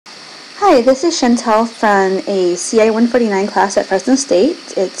Hi, this is Chantel from a CI 149 class at Fresno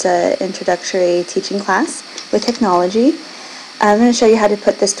State. It's an introductory teaching class with technology. I'm going to show you how to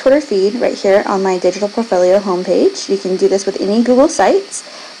put this Twitter feed right here on my digital portfolio homepage. You can do this with any Google sites.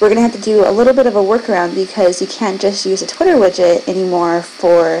 We're going to have to do a little bit of a workaround because you can't just use a Twitter widget anymore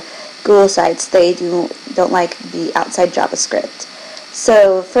for Google sites. They don't like the outside JavaScript.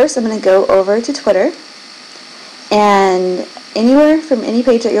 So first I'm going to go over to Twitter, and anywhere from any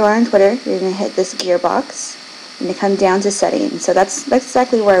page that you are on Twitter, you're going to hit this gear box. You're going to come down to settings. So that's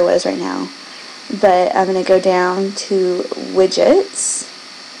exactly where I was right now. But I'm going to go down to widgets.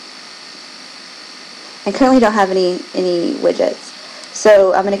 I currently don't have any widgets.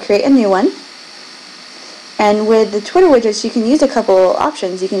 So I'm going to create a new one. And with the Twitter widgets, you can use a couple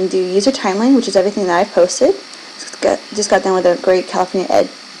options. You can do user timeline, which is everything that I've posted. Just got done with a great California Ed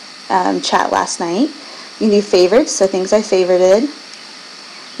chat last night. You can do favorites, so things I favorited.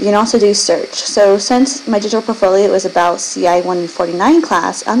 You can also do search. So since my digital portfolio was about CI 149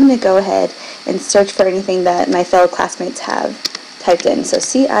 class, I'm going to go ahead and search for anything that my fellow classmates have typed in. So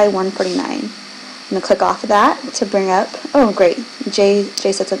CI 149. I'm going to click off of that to bring up, oh great, Jay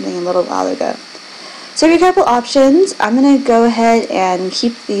said something a little while ago. So you have a couple options. I'm going to go ahead and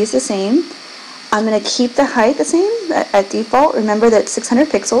keep these the same. I'm going to keep the height the same at default. Remember that 600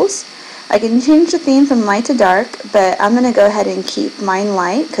 pixels. I can change the theme from light to dark, but I'm going to go ahead and keep mine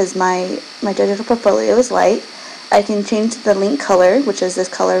light because my digital portfolio is light. I can change the link color, which is this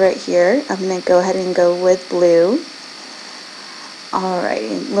color right here. I'm going to go ahead and go with blue. Alright,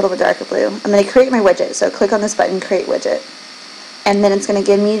 a little bit darker blue. I'm going to create my widget, so click on this button, create widget. And then it's going to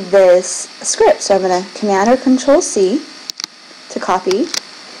give me this script, so I'm going to Command or Control C to copy.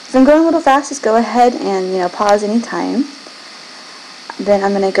 If I'm going a little fast, just go ahead and pause anytime. Then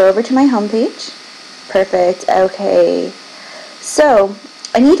I'm going to go over to my home page. Perfect. Okay. So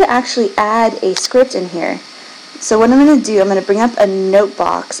I need to actually add a script in here. So what I'm going to do, I'm going to bring up a note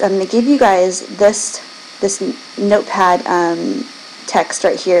box. I'm going to give you guys this notepad text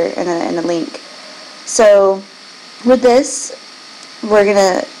right here and a link. So with this, we're going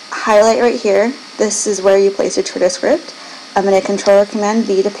to highlight right here. This is where you place your Twitter script. I'm going to Control or Command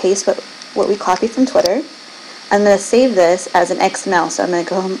V to paste what we copied from Twitter. I'm going to save this as an XML, so I'm going to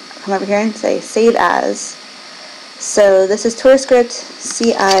come over here and say Save As. So this is Twitter script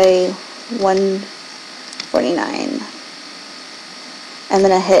CI 149. I'm going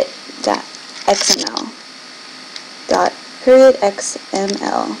to hit .xml.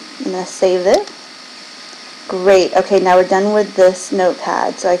 .xml. I'm going to save it. Great. Okay, now we're done with this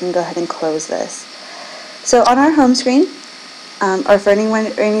notepad, so I can go ahead and close this. So on our home screen, or for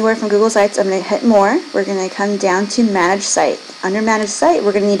anywhere from Google Sites, I'm going to hit More. We're going to come down to Manage Site. Under Manage Site,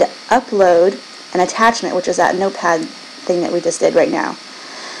 we're going to need to upload an attachment, which is that notepad thing that we just did right now.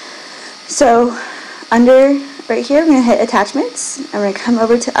 So under right here, I'm going to hit Attachments. I'm going to come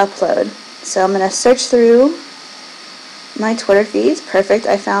over to Upload. So I'm going to search through my Twitter feeds. Perfect.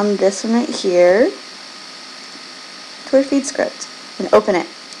 I found this one right here. Twitter feed script. And open it.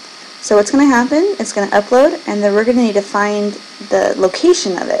 So what's going to happen, it's going to upload, and then we're going to need to find the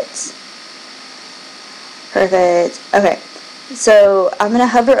location of it. Perfect. Okay, so I'm going to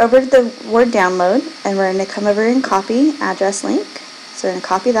hover over to the word download, and we're going to come over and copy address link. So we're going to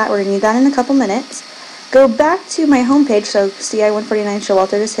copy that. We're going to need that in a couple minutes. Go back to my home page, so CI 149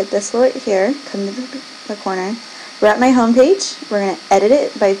 Showalter, just hit this right here, come to the corner. We're at my home page. We're going to edit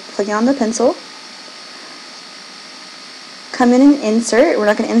it by clicking on the pencil. Come in and insert. We're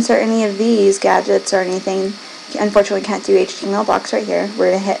not going to insert any of these gadgets or anything. Unfortunately, can't do HTML box right here. We're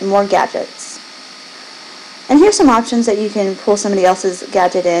going to hit More Gadgets. And here's some options that you can pull somebody else's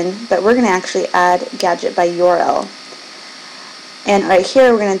gadget in, but we're going to actually add gadget by URL. And right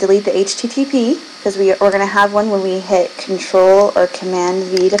here, we're going to delete the HTTP because we're going to have one when we hit Control or Command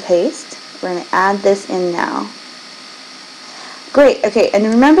V to paste. We're going to add this in now. Great, okay, and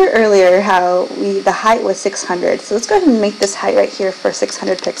remember earlier how the height was 600, so let's go ahead and make this height right here for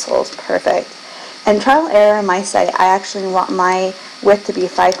 600 pixels, perfect. And trial and error on my site, I actually want my width to be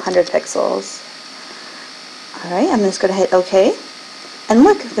 500 pixels. Alright, I'm just going to hit OK, and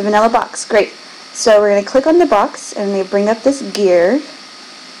look, the vanilla box, great. So we're going to click on the box, and we're going to bring up this gear,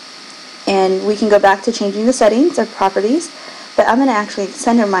 and we can go back to changing the settings or properties, but I'm going to actually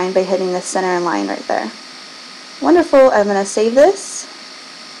center mine by hitting the center line right there. Wonderful. I'm going to save this.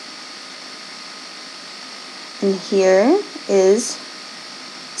 And here is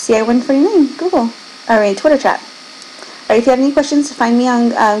CI 149 Google. Twitter chat. Alright, if you have any questions, find me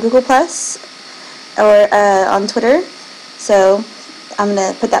on Google Plus or on Twitter. So I'm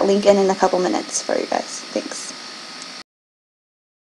going to put that link in a couple minutes for you guys. Thanks.